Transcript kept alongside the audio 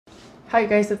Hi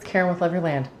guys, it's Karen with Love Your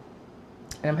Land,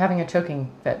 and I'm having a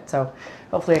choking fit, so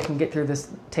hopefully I can get through this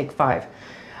take 5.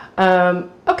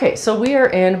 Okay, so we are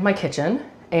in my kitchen,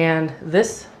 and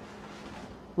this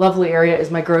lovely area is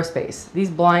my grow space. These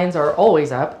blinds are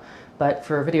always up, but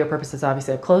for video purposes,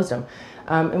 obviously I've closed them.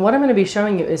 And what I'm going to be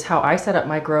showing you is how I set up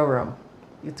my grow room.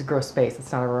 It's a grow space,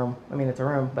 it's not a room. I mean, it's a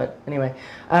room, but anyway.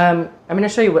 I'm going to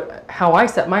show you how I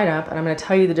set mine up, and I'm going to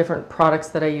tell you the different products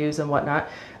that I use and whatnot.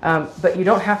 But you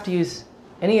don't have to use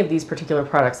any of these particular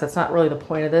products. That's not really the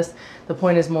point of this. The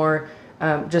point is more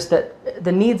just that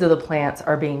the needs of the plants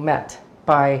are being met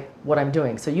by what I'm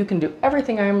doing. So you can do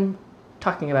everything I'm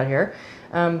talking about here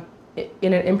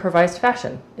in an improvised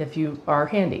fashion if you are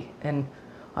handy. And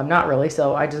I'm not really,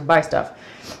 so I just buy stuff.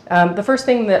 The first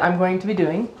thing that I'm going to be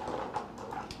doing,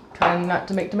 trying not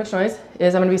to make too much noise,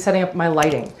 is I'm going to be setting up my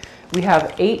lighting. We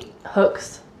have 8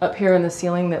 hooks up here in the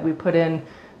ceiling that we put in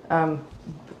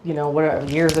you know, whatever,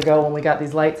 years ago when we got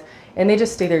these lights, and they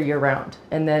just stay there year round.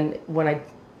 And then when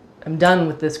I'm done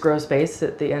with this grow space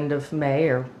at the end of May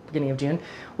or beginning of June,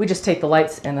 we just take the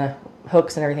lights and the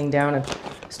hooks and everything down and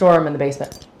store them in the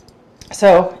basement.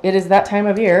 So it is that time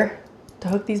of year to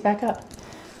hook these back up.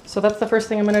 So that's the first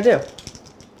thing I'm going to do.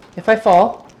 If I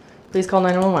fall, please call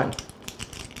 911.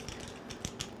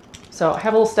 So I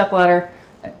have a little step ladder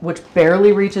which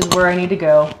barely reaches where I need to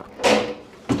go,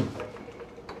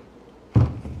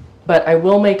 but I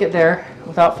will make it there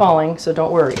without falling, so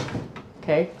don't worry.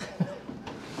 Okay?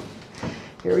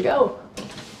 Here we go.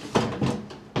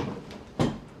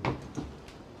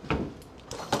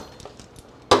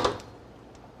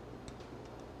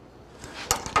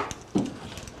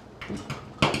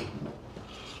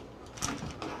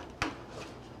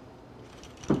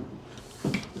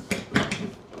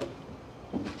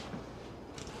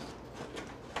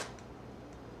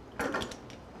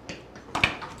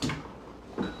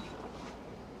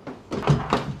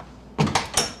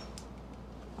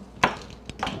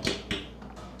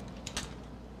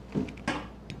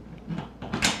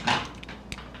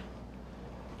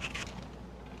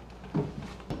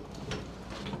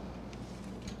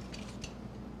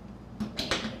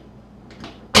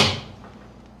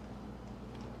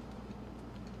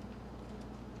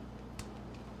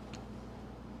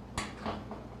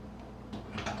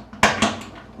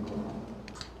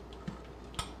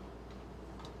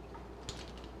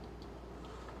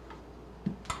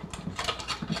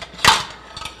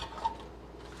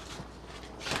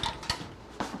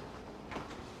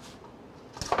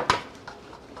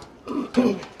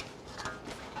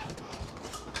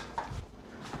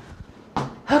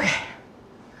 Okay,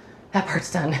 that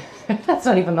part's done. That's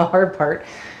not even the hard part.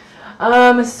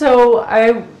 So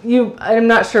I'm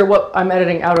not sure what I'm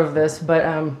editing out of this,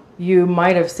 but you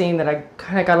might have seen that I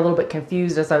kind of got a little bit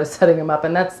confused as I was setting them up,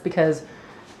 and that's because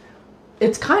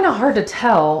it's kind of hard to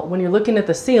tell when you're looking at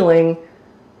the ceiling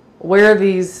where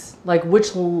these, like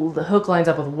which the hook lines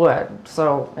up with what.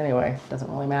 So anyway, it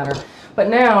doesn't really matter. But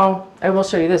now I will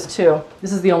show you this too.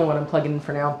 This is the only one I'm plugging in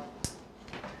for now.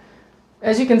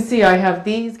 As you can see, I have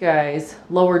these guys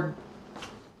lowered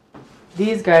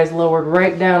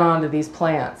right down onto these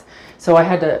plants. So I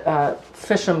had to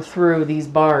fish them through these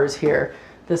bars here,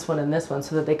 this one and this one,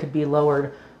 so that they could be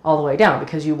lowered all the way down,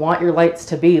 because you want your lights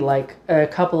to be like a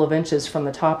couple of inches from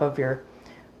the top of your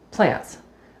plants.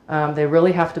 They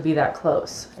really have to be that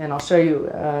close. And I'll show you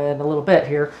in a little bit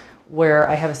here where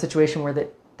I have a situation where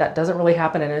that doesn't really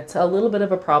happen, and it's a little bit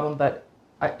of a problem, but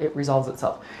it resolves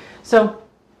itself. So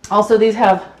also these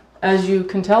have, as you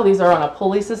can tell, these are on a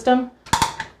pulley system,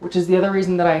 which is the other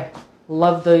reason that I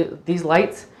love these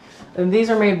lights. And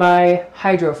these are made by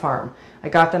Hydro Farm. I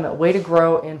got them at Way to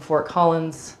Grow in Fort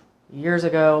Collins years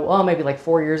ago, well, maybe like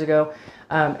 4 years ago,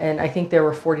 and I think they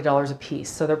were $40 a piece.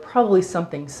 So they're probably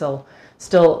something still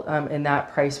in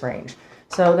that price range.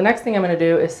 So the next thing I'm going to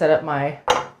do is set up my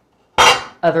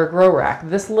other grow rack.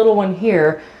 This little one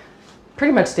here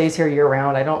pretty much stays here year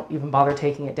round. I don't even bother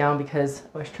taking it down because,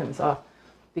 oh, I should turn this off,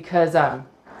 because I'm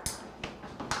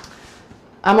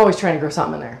always trying to grow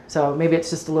something in there. So maybe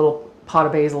it's just a little pot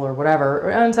of basil or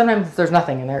whatever, and sometimes there's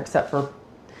nothing in there except for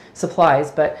supplies,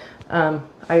 but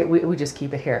we just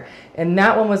keep it here. And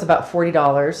that one was about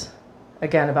 $40,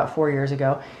 again, about 4 years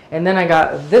ago. And then I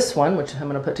got this one, which I'm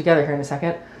going to put together here in a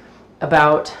second,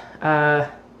 about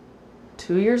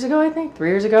 2 years ago, I think, 3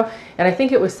 years ago, and I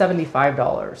think it was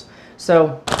 $75.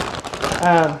 So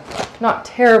not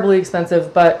terribly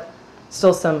expensive, but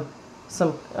still some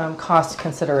cost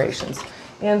considerations.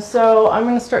 And so I'm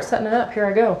going to start setting it up. Here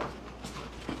I go.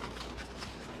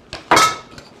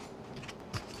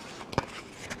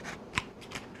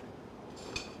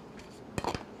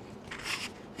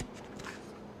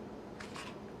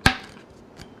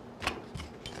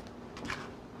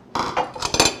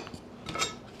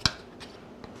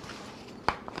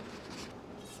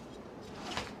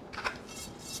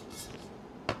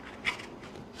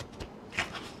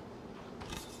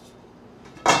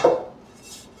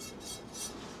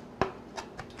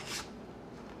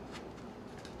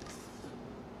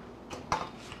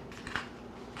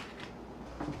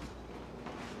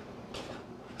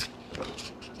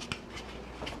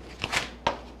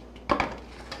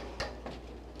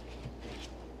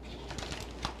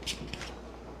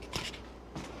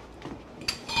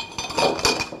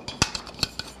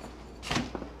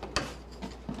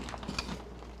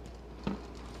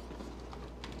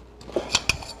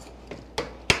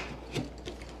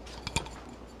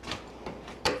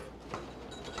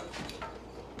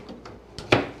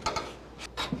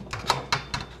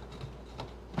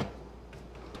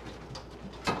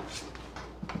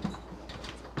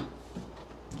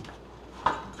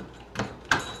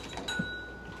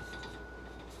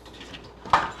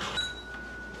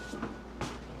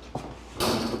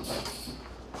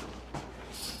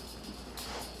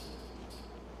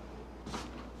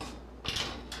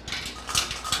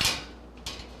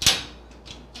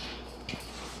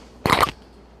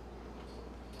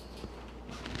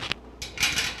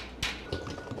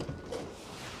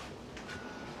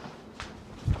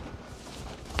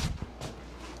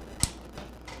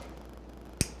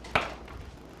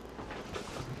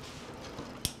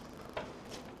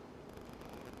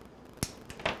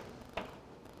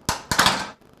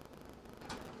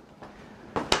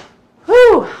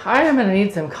 I am gonna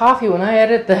need some coffee when I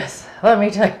edit this. Let me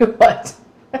tell you what.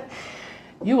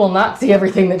 You will not see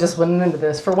everything that just went into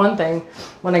this. For one thing,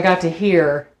 when I got to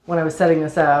here, when I was setting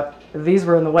this up, these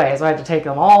were in the way, so I had to take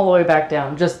them all the way back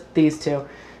down, just these two.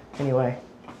 Anyway.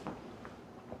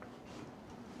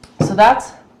 So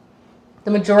that's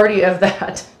the majority of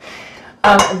that.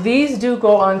 These do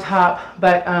go on top,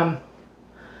 but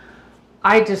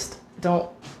I just don't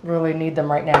really need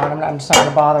them right now, and I'm just not going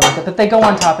to bother with it. But they go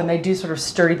on top, and they do sort of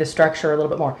sturdy the structure a little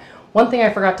bit more. One thing I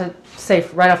forgot to say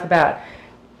right off the bat,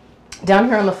 down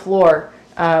here on the floor,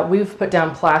 we've put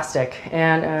down plastic,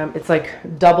 and it's like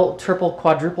double, triple,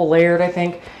 quadruple layered, I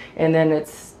think, and then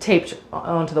it's taped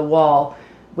onto the wall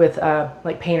with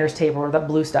like painter's tape or that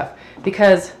blue stuff,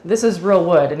 because this is real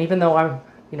wood, and even though I'm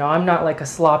not like a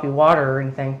sloppy water or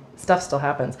anything, stuff still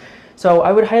happens. So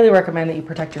I would highly recommend that you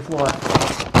protect your floor.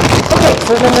 Okay,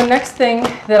 so then the next thing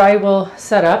that I will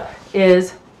set up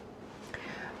is,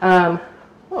 oh,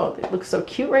 it looks so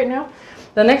cute right now.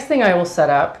 The next thing I will set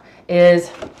up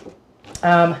is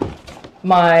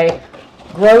my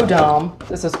grow dome.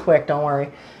 This is quick, don't worry.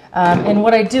 And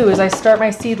what I do is I start my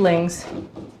seeds,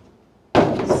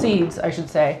 I should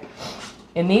say,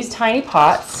 in these tiny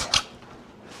pots.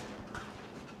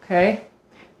 Okay,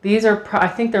 these are, I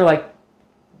think they're like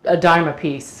a dime a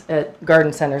piece at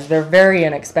garden centers. They're very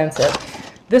inexpensive.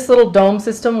 This little dome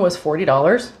system was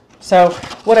 $40. So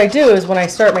what I do is when I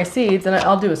start my seeds, and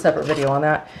I'll do a separate video on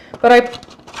that, but I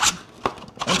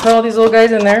put all these little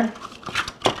guys in there.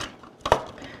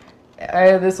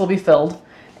 This will be filled.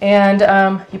 And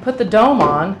you put the dome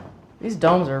on. These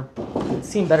domes are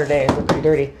seen better days. They're pretty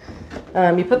dirty.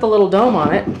 You put the little dome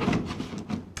on it,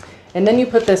 and then you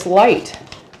put this light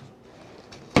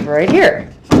right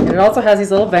here. And it also has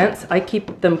these little vents. I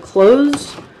keep them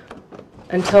closed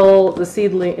until the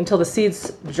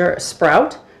seeds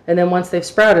sprout, and then once they've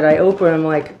sprouted, I open them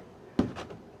like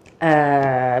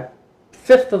a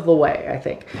fifth of the way, I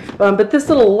think. But this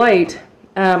little light,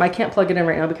 I can't plug it in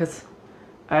right now because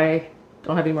I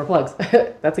don't have any more plugs.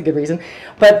 That's a good reason.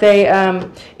 But they,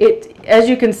 as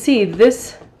you can see,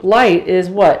 this light is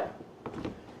what,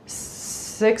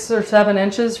 6 or 7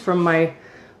 inches from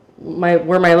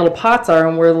where my little pots are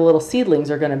and where the little seedlings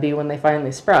are going to be when they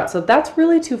finally sprout. So that's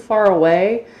really too far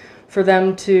away for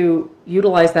them to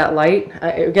utilize that light.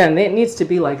 Again, it needs to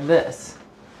be like this.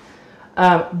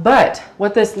 But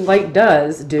what this light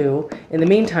does do in the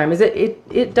meantime is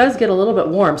it does get a little bit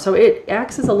warm. So it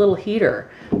acts as a little heater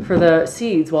for the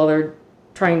seeds while they're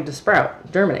trying to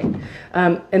sprout, germinate.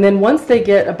 And then once they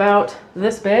get about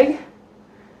this big,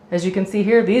 as you can see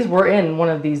here, these were in one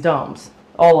of these domes.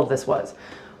 All of this was.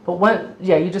 But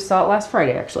yeah, you just saw it last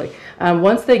Friday, actually.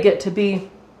 Once they get to be,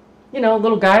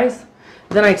 little guys,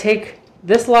 then I take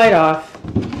this light off,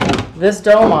 this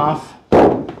dome off,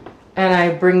 and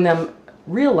I bring them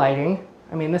real lighting.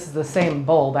 I mean, this is the same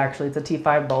bulb, actually. It's a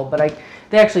T5 bulb, but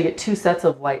they actually get 2 sets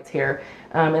of lights here,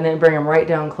 and then bring them right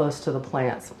down close to the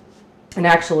plants. And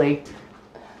actually,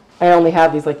 I only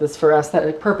have these like this for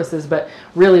aesthetic purposes, but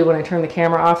really when I turn the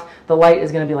camera off, the light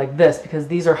is going to be like this because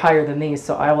these are higher than these,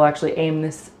 so I will actually aim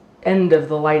this end of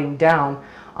the lighting down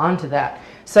onto that.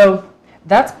 So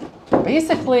that's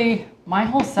basically my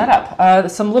whole setup.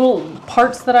 Some little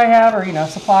parts that I have, or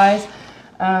supplies.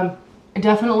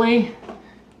 Definitely,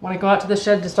 when I go out to the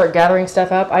shed to start gathering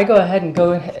stuff up, I go ahead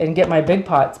and get my big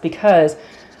pots, because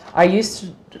I used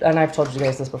to, and I've told you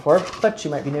guys this before, but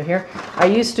you might be new here, I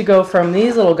used to go from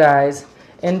these little guys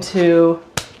into,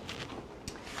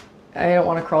 I don't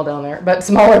want to crawl down there, but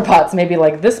smaller pots, maybe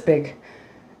like this big,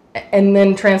 and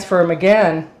then transplant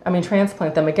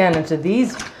them again into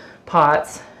these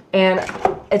pots, and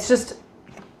it's just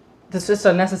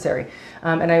unnecessary.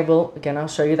 And I'll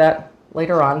show you that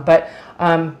later on. But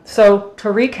so to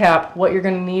recap, what you're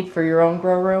going to need for your own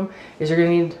grow room is you're going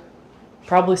to need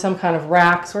probably some kind of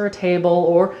racks or a table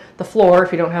or the floor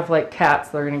if you don't have like cats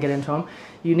that are going to get into them.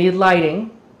 You need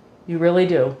lighting. You really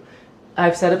do.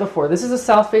 I've said it before. This is a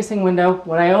south-facing window.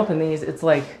 When I open these, it's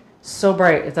like so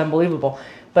bright. It's unbelievable.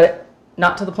 But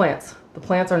not to the plants. The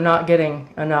plants are not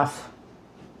getting enough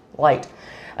light.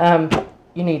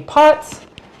 You need pots.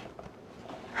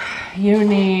 You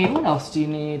need, what else do you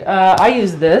need? I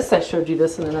use this. I showed you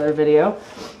this in another video.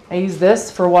 I use this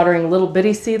for watering little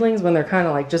bitty seedlings when they're kind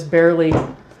of like just barely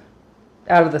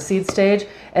out of the seed stage.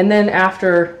 And then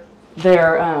after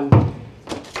they're,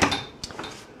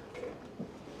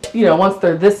 once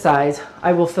they're this size,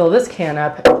 I will fill this can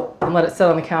up and let it sit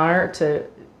on the counter to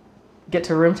get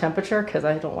to room temperature because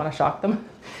I don't want to shock them.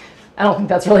 I don't think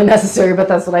that's really necessary, but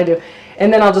that's what I do.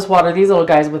 And then I'll just water these little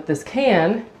guys with this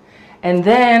can. And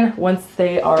then once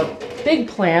they are big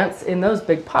plants in those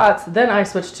big pots, then I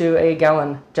switch to a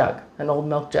gallon jug, an old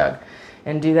milk jug,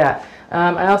 and do that.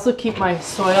 I also keep my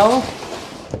soil,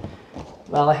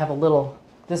 well, I have a little,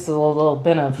 this is a little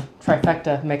bin of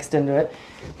trifecta mixed into it,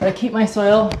 but I keep my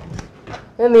soil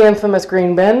in the infamous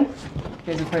green bin.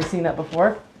 You guys have probably seen that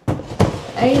before.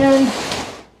 And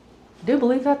I do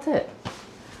believe that's it.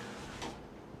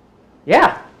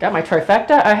 Yeah, got my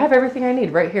trifecta. I have everything I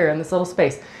need right here in this little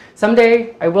space.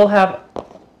 Someday I will have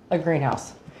a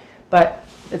greenhouse, but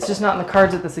it's just not in the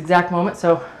cards at this exact moment.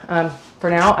 So for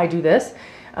now, I do this.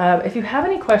 If you have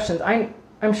any questions,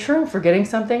 I'm sure I'm forgetting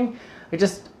something. I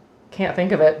just can't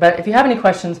think of it. But if you have any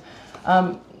questions,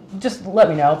 just let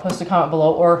me know. Post a comment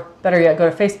below, or better yet, go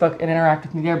to Facebook and interact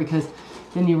with me there, because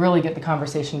then you really get the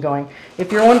conversation going.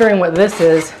 If you're wondering what this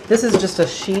is just a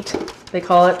sheet, they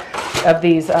call it, of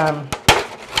these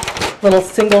little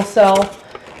single cell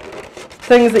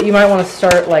things that you might want to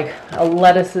start, like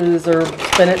lettuces or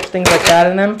spinach, things like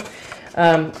that in them.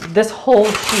 This whole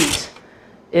sheet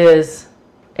is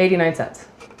 89 cents.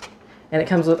 And it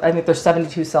comes with, I think there's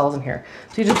 72 cells in here.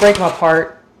 So you just break them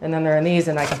apart, and then they're in these,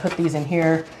 and I can put these in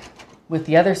here with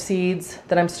the other seeds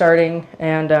that I'm starting,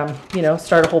 and you know,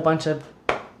 start a whole bunch of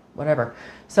whatever.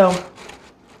 So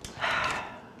I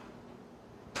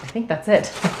think that's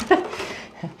it.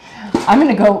 I'm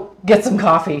gonna go get some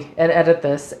coffee and edit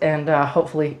this, and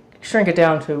hopefully shrink it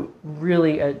down to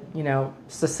really a, you know,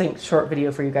 succinct short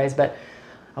video for you guys, but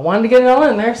I wanted to get it all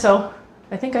in there, so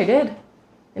I think I did.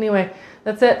 Anyway,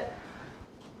 that's it.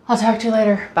 I'll talk to you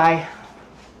later. Bye.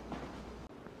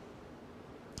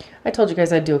 I told you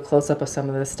guys I'd do a close-up of some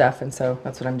of this stuff, and so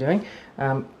that's what I'm doing.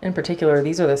 In particular,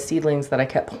 these are the seedlings that I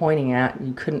kept pointing at.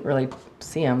 You couldn't really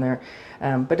see them there.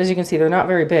 But as you can see, they're not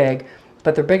very big,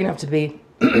 but they're big enough to be,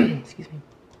 excuse me,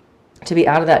 to be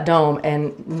out of that dome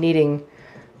and needing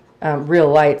real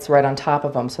lights right on top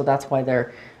of them. So that's why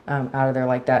they're out of there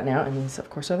like that now. And these, of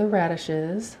course, are the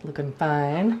radishes, looking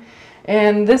fine.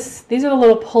 And these are the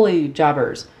little pulley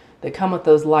jobbers that come with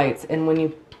those lights. And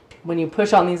when you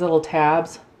push on these little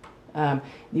tabs,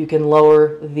 you can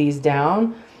lower these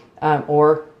down,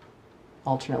 or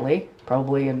alternately,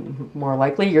 probably and more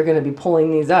likely, you're going to be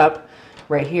pulling these up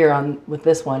right here on with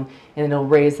this one, and it'll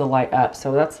raise the light up.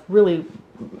 So that's really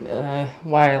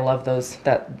why I love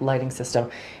that lighting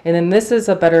system. And then this is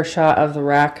a better shot of the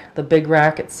rack, the big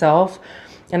rack itself.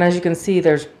 And as you can see,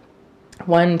 there's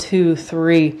 1, 2,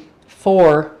 3,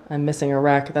 4. I'm missing a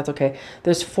rack. That's okay.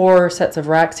 There's 4 sets of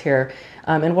racks here.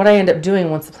 And what I end up doing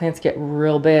once the plants get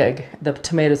real big, the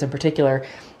tomatoes in particular,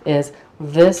 is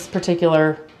this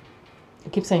particular, I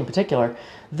keep saying particular,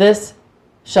 this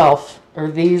shelf,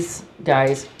 or these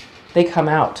guys, they come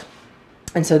out.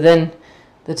 And so then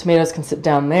the tomatoes can sit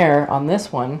down there on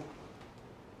this one.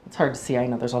 It's hard to see. I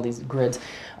know there's all these grids.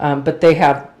 But they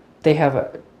have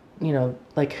a, you know,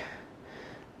 like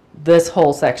this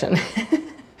whole section.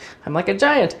 I'm like a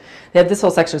giant. They have this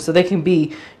whole section, so they can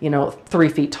be, you know, 3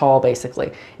 feet tall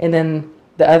basically. And then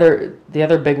the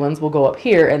other big ones will go up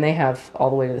here, and they have all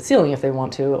the way to the ceiling if they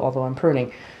want to, although I'm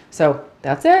pruning. So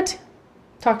that's it.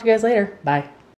 Talk to you guys later. Bye.